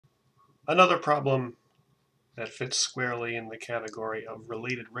Another problem that fits squarely in the category of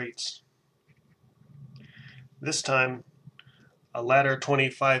related rates. This time, a ladder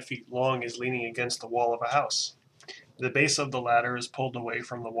 25 feet long is leaning against the wall of a house. The base of the ladder is pulled away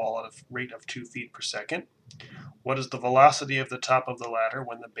from the wall at a rate of 2 feet per second. What is the velocity of the top of the ladder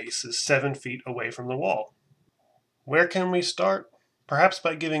when the base is 7 feet away from the wall? Where can we start? Perhaps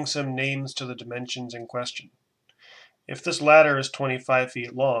by giving some names to the dimensions in question. If this ladder is 25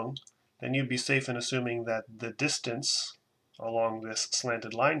 feet long, then you'd be safe in assuming that the distance along this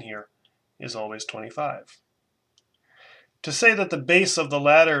slanted line here is always 25. To say that the base of the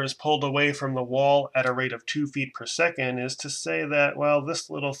ladder is pulled away from the wall at a rate of 2 feet per second is to say that, well, this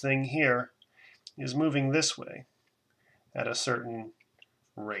little thing here is moving this way at a certain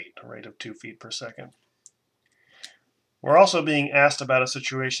rate, a rate of 2 feet per second. We're also being asked about a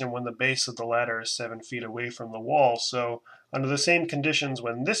situation when the base of the ladder is 7 feet away from the wall, so under the same conditions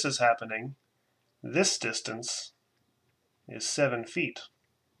when this is happening, this distance is 7 feet.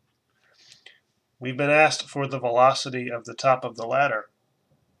 We've been asked for the velocity of the top of the ladder,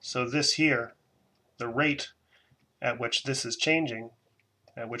 so this here, the rate at which this is changing,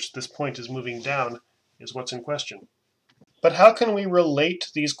 at which this point is moving down, is what's in question. But how can we relate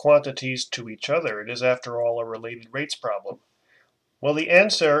these quantities to each other? It is, after all, a related rates problem. Well, the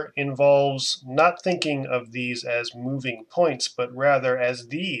answer involves not thinking of these as moving points, but rather as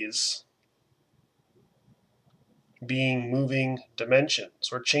these being moving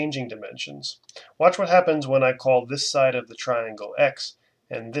dimensions or changing dimensions. Watch what happens when I call this side of the triangle x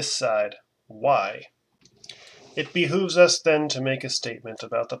and this side y. It behooves us then to make a statement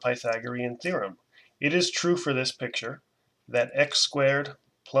about the Pythagorean theorem. It is true for this picture that x squared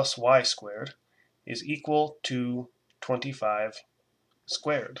plus y squared is equal to 25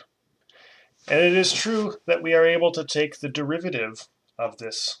 squared. And it is true that we are able to take the derivative of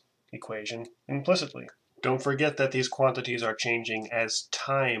this equation implicitly. Don't forget that these quantities are changing as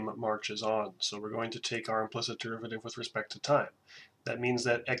time marches on. So we're going to take our implicit derivative with respect to time. That means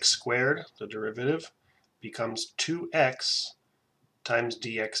that x squared, the derivative, becomes 2x times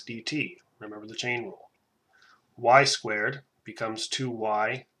dx dt. Remember the chain rule. Y squared becomes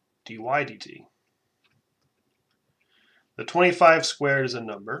 2y dy dt. The 25 squared is a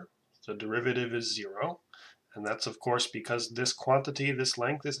number. The derivative is 0. And that's, of course, because this quantity, this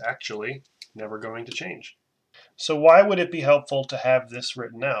length, is actually never going to change. So why would it be helpful to have this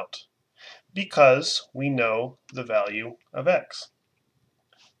written out? Because we know the value of x.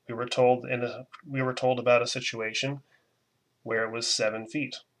 We were told about a situation where it was 7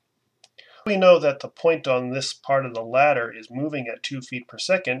 feet. We know that the point on this part of the ladder is moving at 2 feet per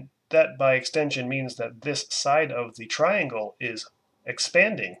second. That, by extension, means that this side of the triangle is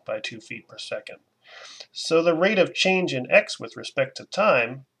expanding by 2 feet per second. So the rate of change in x with respect to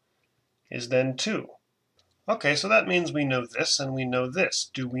time is then 2. Okay, so that means we know this and we know this.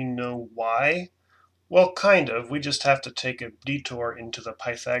 Do we know why? Well, kind of. We just have to take a detour into the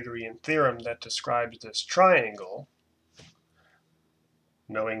Pythagorean theorem that describes this triangle.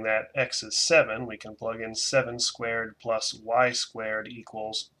 Knowing that x is 7, we can plug in 7 squared plus y squared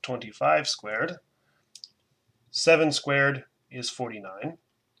equals 25 squared. 7 squared is 49.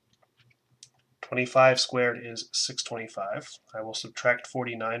 25 squared is 625. I will subtract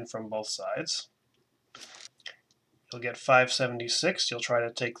 49 from both sides. You'll get 576. You'll try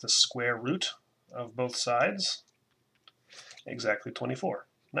to take the square root of both sides. Exactly 24.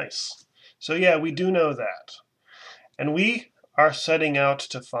 Nice. So yeah, we do know that. And we are setting out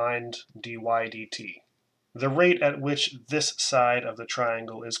to find dy dt, the rate at which this side of the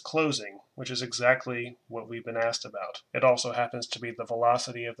triangle is closing, which is exactly what we've been asked about. It also happens to be the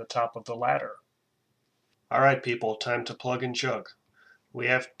velocity of the top of the ladder. All right, people, time to plug and chug. We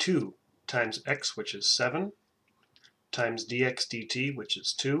have 2 times x, which is 7, times dx dt, which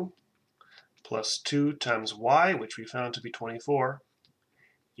is 2, plus 2 times y, which we found to be 24,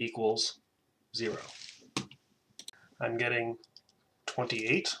 equals 0. I'm getting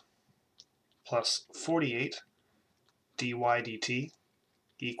 28 plus 48 dy dt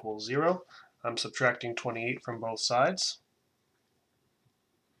equals 0. I'm subtracting 28 from both sides.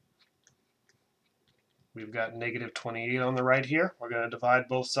 We've got negative 28 on the right here. We're going to divide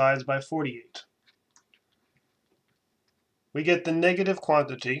both sides by 48. We get the negative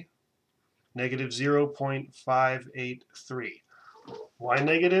quantity, negative 0.583. Why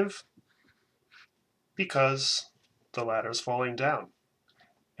negative? Because the ladder is falling down,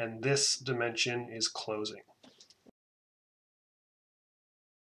 and this dimension is closing.